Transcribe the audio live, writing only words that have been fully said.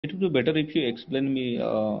It would be better if you explain me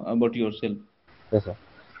about yourself. Yes,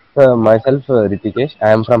 sir. Myself, Ritikesh. I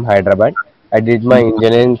am from Hyderabad. I did my Mm.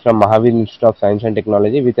 engineering from Mahavir Institute of Science and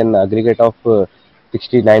Technology with an aggregate of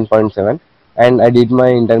 69.7, and I did my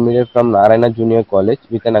intermediate from Narayana Junior College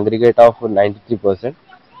with an aggregate of 93%,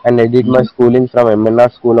 and I did my Mm. schooling from MNR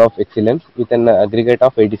School of Excellence with an aggregate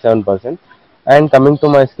of 87%. And coming to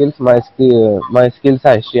my skills, my skills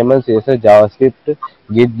are HTML, CSS, JavaScript,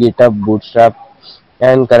 Git, GitHub, Bootstrap,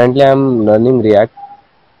 and currently I am learning React.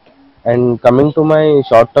 And coming to my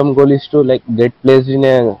short term goal is to like get placed in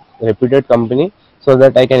a reputed company so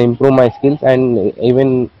that I can improve my skills and even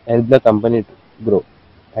help the company to grow.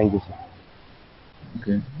 Thank you, sir.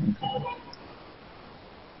 Okay, okay,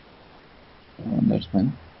 that's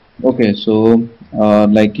fine. Okay, so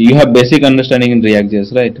like you have basic understanding in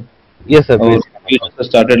React.js, right? Yes, sir. Or Please. you just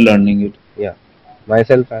started learning it. Yeah,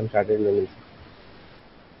 myself I'm started learning.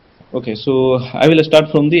 Okay, so I will start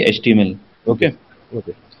from the HTML. Okay, Okay, sir.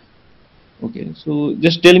 Okay. okay. So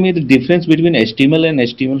just tell me the difference between HTML and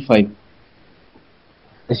HTML5.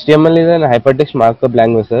 HTML is an hypertext markup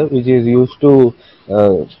language, sir, which is used to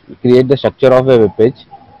uh, create the structure of a web page.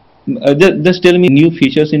 Just tell me new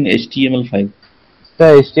features in HTML5. So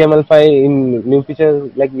HTML5 in new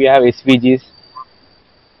features like we have SVGs,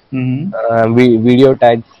 Mm-hmm. video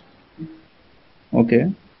tags.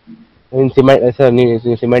 Okay.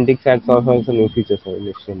 Semantic tags are also new features, sir,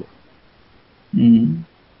 in HTML. Mm-hmm.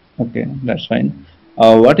 Okay, that's fine.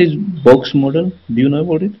 What is box model? Do you know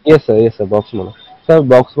about it? Yes, sir, box model. So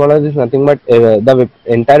box model is nothing but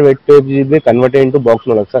entire web page will be converted into box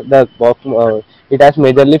model. So the it has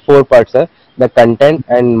majorly four parts, sir. The content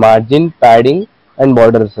and margin, padding, and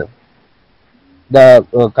border, sir. The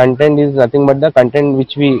content is nothing but the content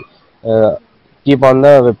which we keep on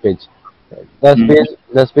the web page. Mm.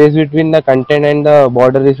 The space between the content and the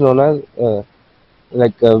border is known as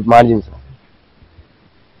margins.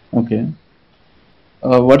 Okay.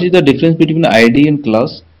 What is the difference between ID and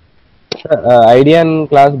class? ID and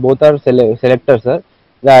class both are selectors, sir.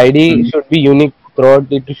 The ID Mm. should be unique throughout.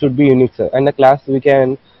 It should be unique, sir. And the class we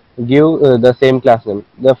can give the same class name.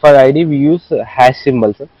 For ID we use hash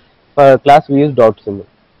symbol, sir. For class we use dot symbol.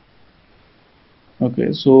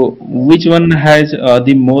 Okay, so which one has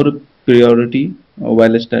the more priority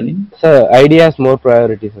while styling? So ID has more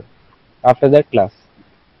priority, sir. After that class.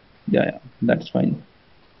 Yeah, yeah, that's fine.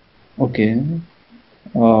 Okay.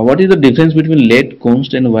 What is the difference between let,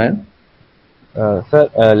 const, and where? Sir,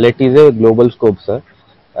 let is a global scope, sir.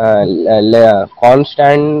 Const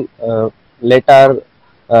and let are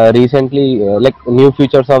recently like new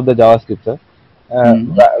features of the JavaScript, sir.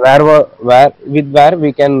 Mm. Where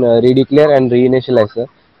we can redeclare and reinitialize, sir.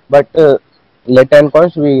 But let and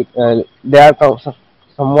const they are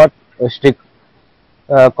somewhat strict.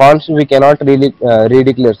 Const we cannot really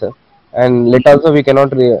redeclare, sir. And let also we can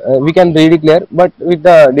redeclare, but with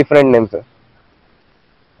the different names, sir.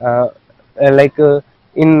 uh, like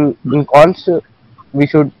in const we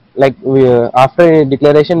should after a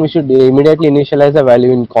declaration we should immediately initialize the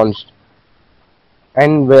value in const,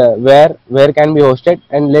 and where can be hosted,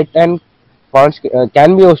 and let and const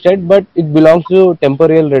can be hosted but it belongs to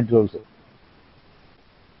temporal red zones.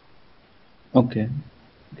 Okay,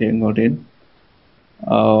 okay, got it.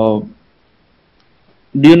 Uh,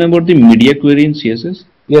 do you know about the media query in CSS?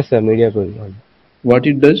 Yes, sir. Media query. What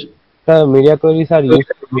it does? The media queries are used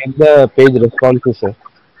to make the page responsive, sir.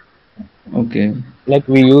 Okay, Like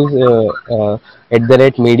we use at the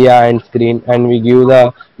rate media and screen, and we give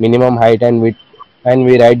the minimum height and width, and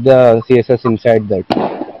we write the css inside that.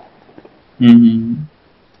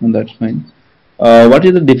 mm-hmm. That's fine. What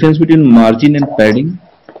is the difference between margin and padding?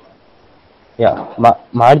 Yeah,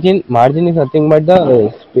 margin is nothing but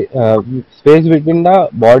the space between the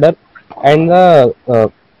border and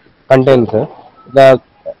the content, sir. The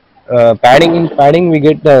padding we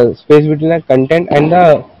get the space between the content and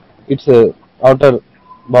the its outer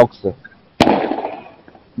box, sir.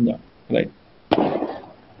 Yeah, right.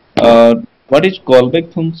 Uh, what is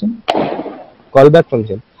callback function? Callback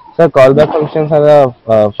function. So callback functions are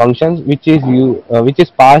the functions which is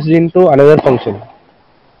passed into another function.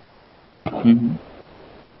 Mm-hmm.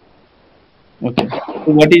 Okay.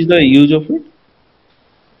 So what is the use of it?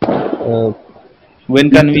 Uh, When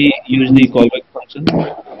can we use the callback function?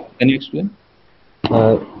 Can you explain?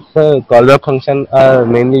 uh, so callback function are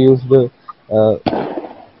mainly used.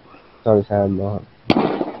 Sorry, sir,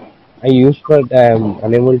 I used, but I am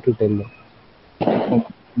unable to tell them.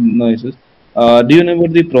 Okay. No issues. Do you know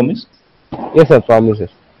about the promise? Yes, sir, promises.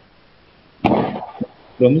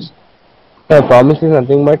 Promise? Sir, promise is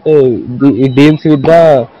nothing but it deals with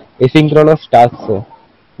the asynchronous tasks, sir.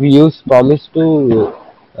 We use promise to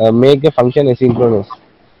make a function asynchronous.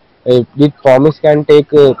 With promise can take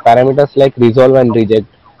parameters like resolve and reject,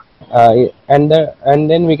 and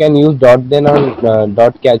then we can use dot then on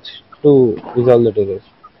dot catch to resolve the errors.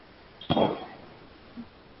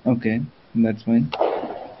 Okay, that's fine.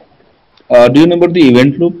 Do you know about the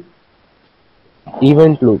event loop?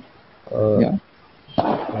 Event loop. Uh, Yeah.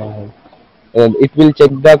 uh, it will check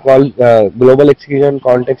the global execution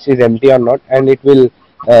context is empty or not, and it will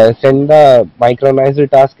send the micronized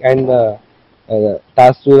task and the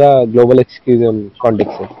task to the global execution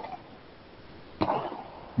context.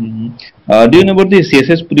 Hmm. Do you know about the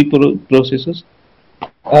CSS pre-processes?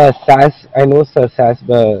 SAS, I know, sir. SAS,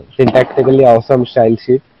 syntactically awesome style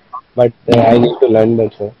sheet, but I Hmm. need to learn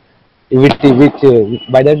that, sir. Which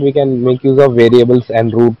by that we can make use of variables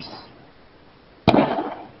and roots.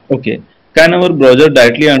 Okay. Can our browser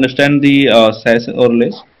directly understand the SAS or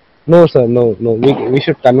less? No, sir. No, no. We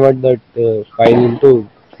should convert that file into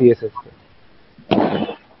CSS.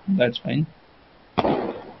 Okay, that's fine.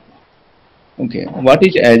 Okay. What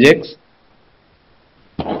is Ajax?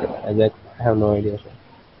 I have no idea, sir.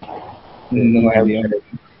 No I have idea. no idea.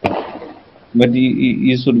 But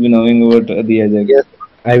you should be knowing about the Yes, Ajax.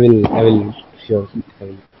 I will. I will. Sure. I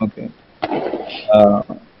will. Okay. Uh,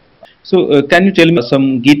 so can you tell me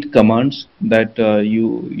some Git commands that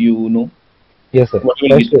you know? Yes, sir. What will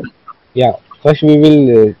First, Git? yeah. First, we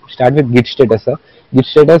will start with Git status, sir. Git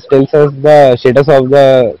status tells us the status of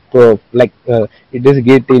the it is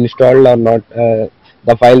Git installed or not.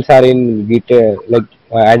 The files are in Git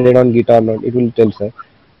added on Git or not. It will tell, sir.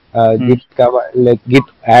 Hmm. Like Git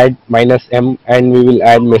add minus m, and we will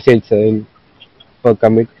add message, sir, in for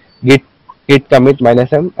commit. Git Git commit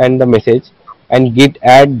minus m and the message, and Git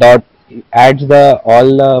add dot adds the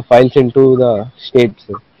all the files into the states,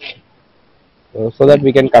 so that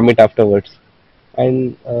we can commit afterwards.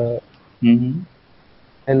 And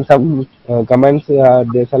Mm-hmm. some commands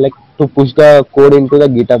there's like to push the code into the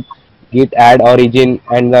GitHub. Git add origin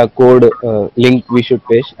and the code link we should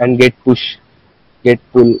paste, and get push, get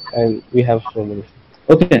pull, and we have so many.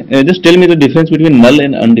 Okay. Just tell me the difference between null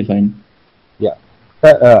and undefined. Yeah.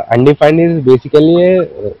 Undefined is basically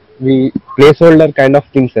a we placeholder kind of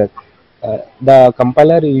thing, sir. The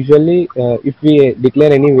compiler usually, if we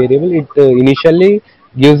declare any variable, it initially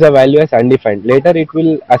gives the value as undefined. Later, it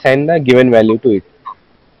will assign the given value to it.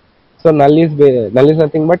 So null is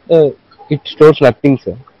nothing but it stores nothing,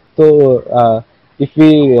 sir. So if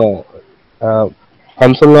we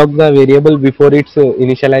console log the variable before it's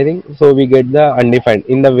initializing, so we get the undefined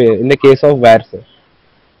in the case of var, sir.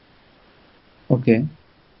 Okay.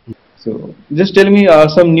 So just tell me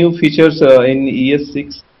some new features in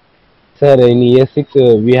ES6. Sir, in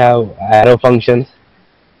ES6 we have arrow functions,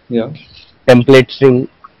 Yeah. template string,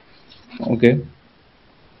 Okay.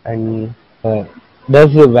 and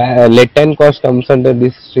does let and cost comes under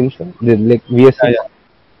this string, sir? Like Yeah. VS6? Yeah.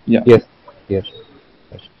 Yeah. Yes, yes.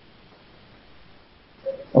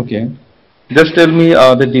 Okay. Just tell me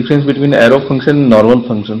the difference between arrow function and normal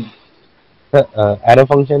function. Arrow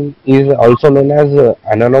function is also known as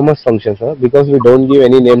anonymous function, sir, because we don't give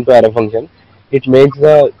any name to arrow function. It makes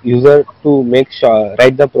the user to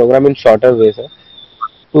write the program in shorter way, sir.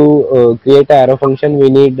 To create a arrow function, we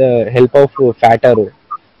need help of fat arrow.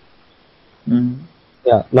 Mm.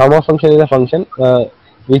 Yeah, normal function is a function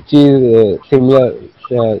which is similar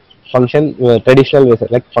function traditional way, sir,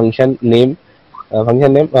 like function name,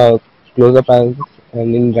 close up parenthesis,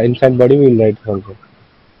 and in inside body we will write function.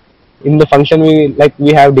 In the function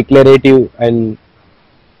we have declarative and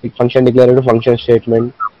like function declarative, function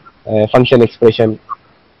statement, function expression.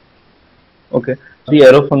 Okay. The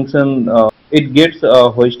arrow function it gets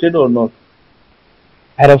hoisted or not?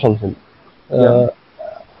 Arrow function. Yeah. Uh,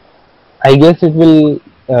 I guess it will.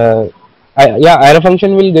 Yeah, arrow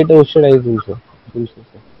function will get hosted. I think so. I think so,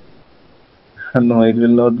 sir. No, it will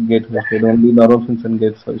not get hoisted. Only normal function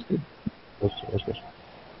gets hoisted. Okay, okay.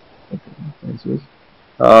 Okay. That's it.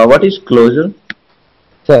 What is closure?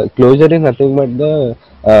 So closure is nothing but the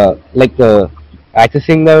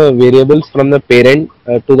accessing the variables from the parent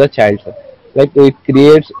to the child, sir. Like it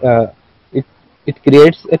it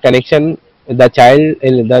creates a connection. The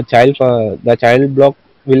child block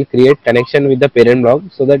will create connection with the parent block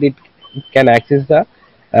so that it can access the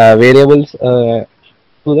variables to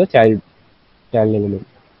the child element.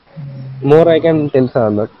 More I can tell, sir,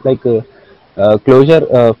 on that.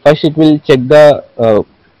 Closure, first it will check the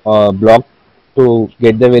block to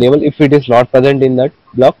get the variable. If it is not present in that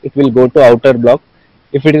block, it will go to outer block.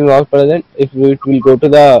 If it is not present, if it will go to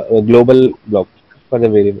the global block for the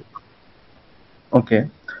variable. Okay.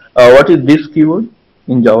 What is this keyword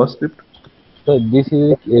in JavaScript? So this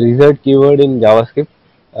is a result keyword in JavaScript.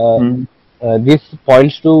 Uh, Hmm. this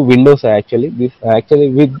points to Windows actually. This actually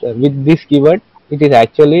with this keyword, it is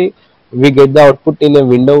actually we get the output in a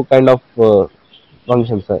window kind of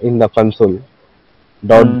function, sir, in the console.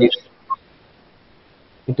 Dot Hmm. this.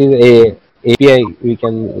 It is a API. We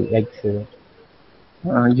can like say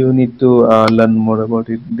that. You need to learn more about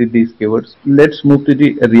it, these keywords. Let's move to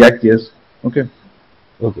the React.js. Okay.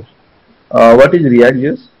 Okay. What is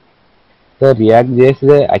React.js? So React.js is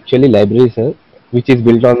a actually library, sir, which is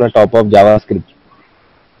built on the top of JavaScript.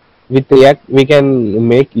 With React, we can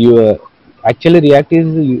make you. Actually, React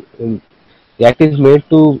is made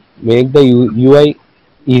to make the UI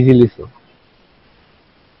easily, sir.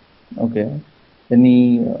 Okay.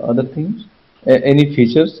 Any other things? Any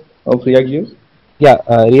features of React.js? Yeah,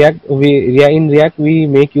 in React we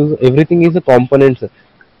make use everything is a components.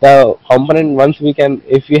 The component once we can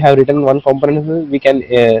if we have written one component we can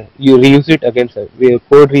you reuse it again, sir.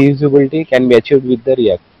 Code reusability can be achieved with the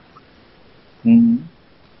React. Hmm.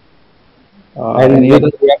 And Any with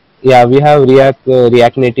other? React, yeah, we have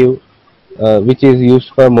React Native, which is used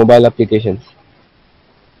for mobile applications.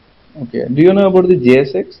 Okay. Do you know about the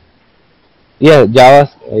JSX? Yeah,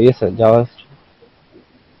 yes, sir, JavaScript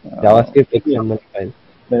Yeah. XML file.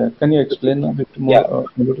 Can you explain a bit more Yeah,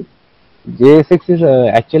 about it? JSX is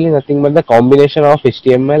actually nothing but the combination of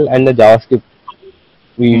HTML and the JavaScript.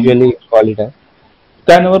 We Hmm. usually call it a.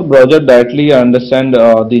 Can our browser directly understand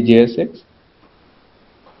the JSX?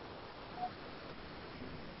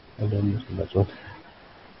 I don't know that one.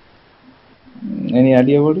 Any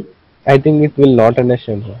idea about it? I think it will not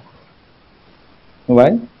understand, sir,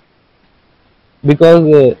 Why?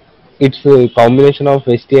 because it's a combination of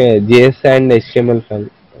HTML, JS and HTML file.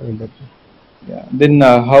 Yeah. Then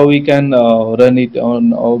how we can run it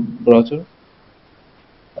on our browser?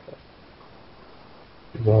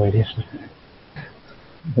 No idea.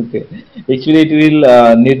 Okay. Actually, it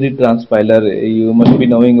will need the transpiler. You must be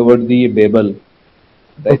knowing about the Babel,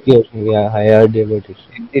 right? Okay, okay, yeah, I heard about it.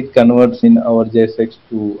 It converts in our JSX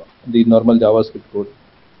to the normal JavaScript code.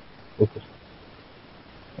 Okay,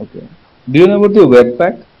 Okay. Do you know about the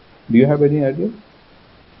Webpack? Do you have any idea?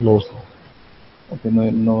 no, sir. Okay, no,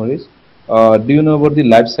 no worries. Do you know about the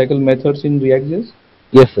lifecycle methods in React.js?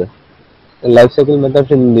 Yes, sir. Lifecycle methods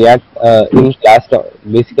in React in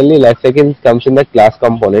basically lifecycle comes in the class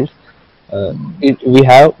components. We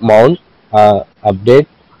have mount, update,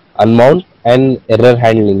 unmount, and error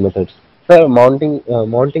handling methods. So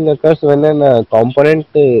mounting occurs when an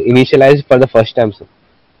component initialized for the first time. So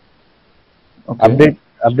Okay.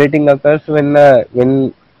 updating occurs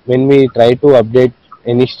when we try to update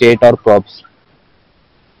any state or props.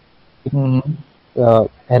 Hmm. Uh,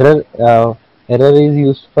 error error is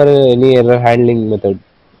used for any error handling method.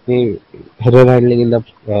 Any error handling in the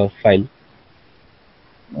file.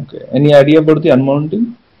 Okay. Any idea about the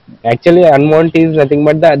unmounting? Actually, unmount is nothing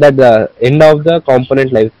but the end of the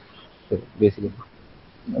component life. So basically.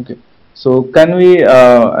 Okay. So can we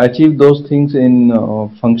achieve those things in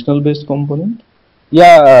functional based component?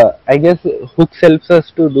 Yeah, I guess hooks helps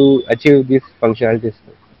us to do achieve these functionalities.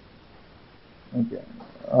 Okay.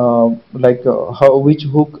 Like how which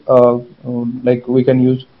hook like we can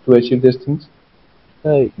use to achieve these things?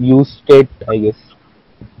 Use state, I guess.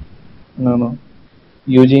 No, no.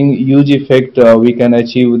 Using use effect, we can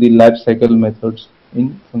achieve the life cycle methods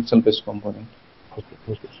in functional based component. Okay,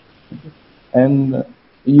 okay. And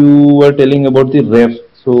you were telling about the ref.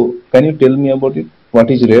 So can you tell me about it? What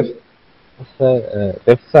is ref? So,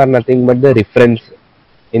 refs are nothing but the reference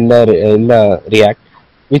in the React,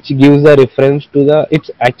 which gives the reference to the. It's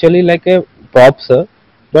actually like a props,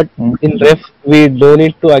 but in Mhm. ref we don't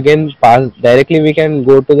need to again pass directly. We can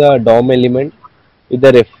go to the DOM element with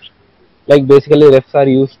the ref. Like basically refs are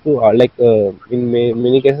used to like in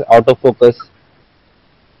many cases autofocus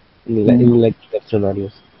Mhm. in like that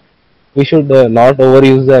scenarios. We should not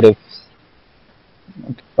overuse the refs.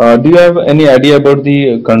 Do you have any idea about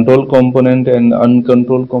the control component and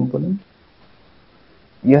uncontrolled component?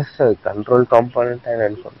 Yes, sir. Control component and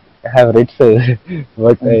endpoint. I have read, sir,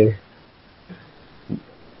 but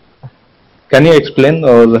Can you explain,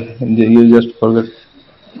 or you just forget?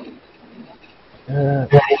 uh,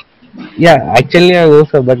 yeah, actually I know,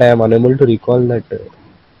 sir, but I am unable to recall that.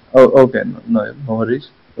 Oh, okay, no, no, no worries.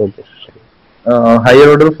 Okay. Higher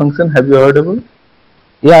order function, have you heard about?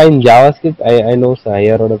 Yeah, in JavaScript, I know, sir,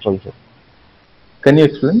 higher order function. Can you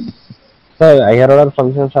explain? So higher order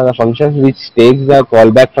functions are the functions which takes the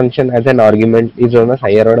callback function as an argument is known as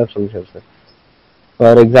higher order functions, sir.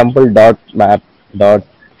 For example, dot map, dot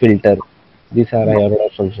filter. These are higher order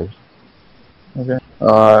functions. Okay.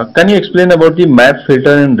 Can you explain about the map,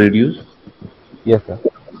 filter, and reduce? Yes, sir.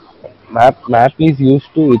 Map is used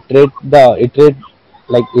to iterate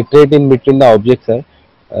in between the objects, sir.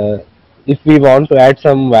 Uh, if we want to add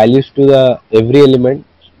some values to the every element,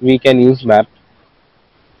 we can use map.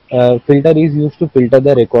 Filter is used to filter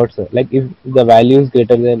the records, sir. Like if the value is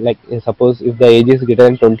greater than, like suppose if the age is greater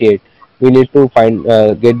than 28, we need to find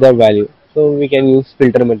get the value. So we can use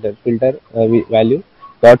filter method. Filter value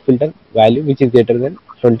dot filter value which is greater than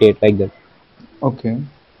 28, like that. Okay.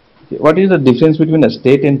 What is the difference between a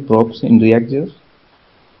state and props in React.js?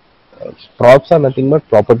 Props are nothing but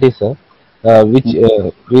properties, sir, which Hmm.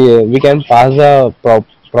 we can pass the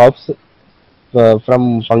props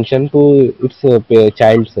from function to its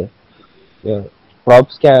child, sir. Yeah.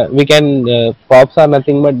 Props are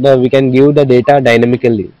nothing but we can give the data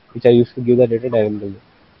dynamically, which are used to give the data dynamically.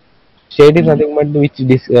 State is Hmm. nothing but which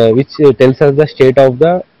tells us the state of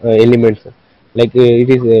the elements. Like it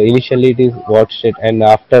is initially it is what state, and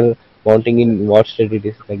after mounting in what state it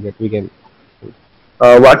is, like that we can.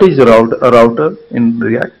 What is a router in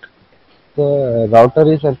React? So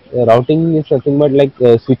routing is nothing but like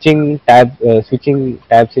switching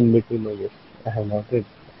tabs in between. I guess I have not read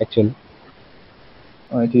actually.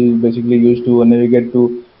 It is basically used to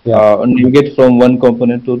Yeah. navigate from one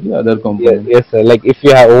component to the other Yes, component. yes, sir. Like if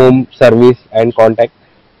you have home, service, and contact,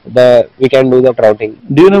 the we can do that routing.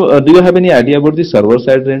 Do you know? Do you have any idea about the server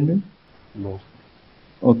side rendering? No.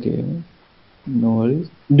 Okay, no worries.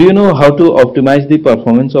 Do you know how to optimize the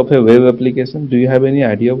performance of a web application? Do you have any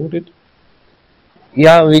idea about it?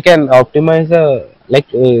 Yeah, we can optimize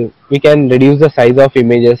we can reduce the size of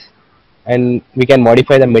images, and we can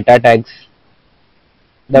modify the meta tags.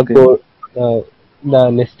 The Okay. code, the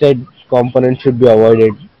nested component should be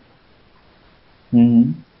avoided.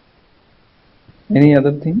 Hmm. Any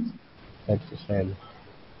other things? That's the style.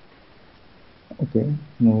 Okay,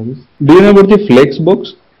 no worries. Do you know about the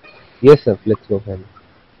Flexbox? Yes, sir. Flexbox.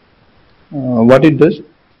 What it does?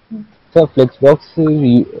 So Flexbox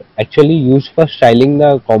is actually used for styling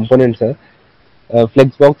the components, sir.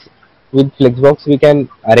 Flexbox Flexbox we can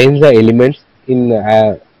arrange the elements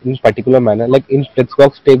in particular manner. Like in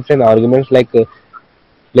Flexbox takes an arguments like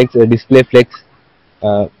flex display flex,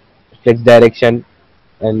 uh, flex direction,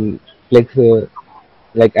 and flex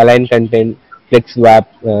like align content, flex swap.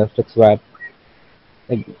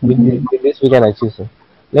 Like Mhm. with this we can achieve, sir.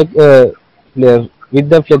 Like with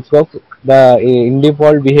the Flexbox, the in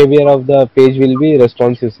default behavior of the page will be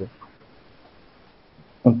responsive, sir.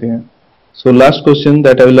 Okay. So last question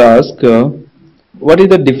that I will ask, what is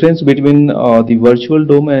the difference between the virtual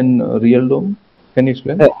DOM and real DOM? Can you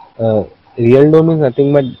explain? Uh, uh, Real DOM is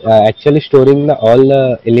nothing but actually storing all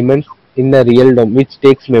the elements in the real DOM, which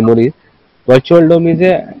takes memory. Virtual DOM is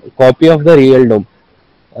a copy of the real DOM.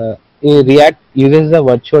 React uses the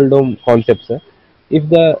virtual DOM concept, sir. If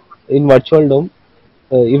the in virtual DOM,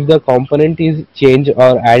 if the component is changed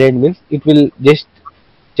or added, means it will just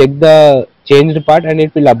check the changed part and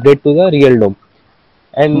it will update to the real DOM.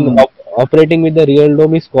 And Hmm. operating with the real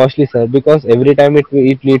DOM is costly, sir, because every time it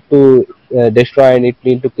need to destroy and it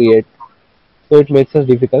need to create, so it makes us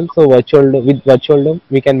difficult. So with virtual DOM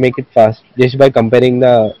we can make it fast just by comparing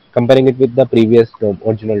it with the previous DOM,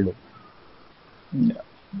 original DOM. Yeah,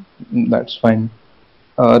 that's fine.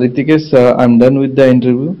 Ritikesh, I'm done with the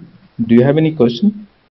interview. Do you have any question?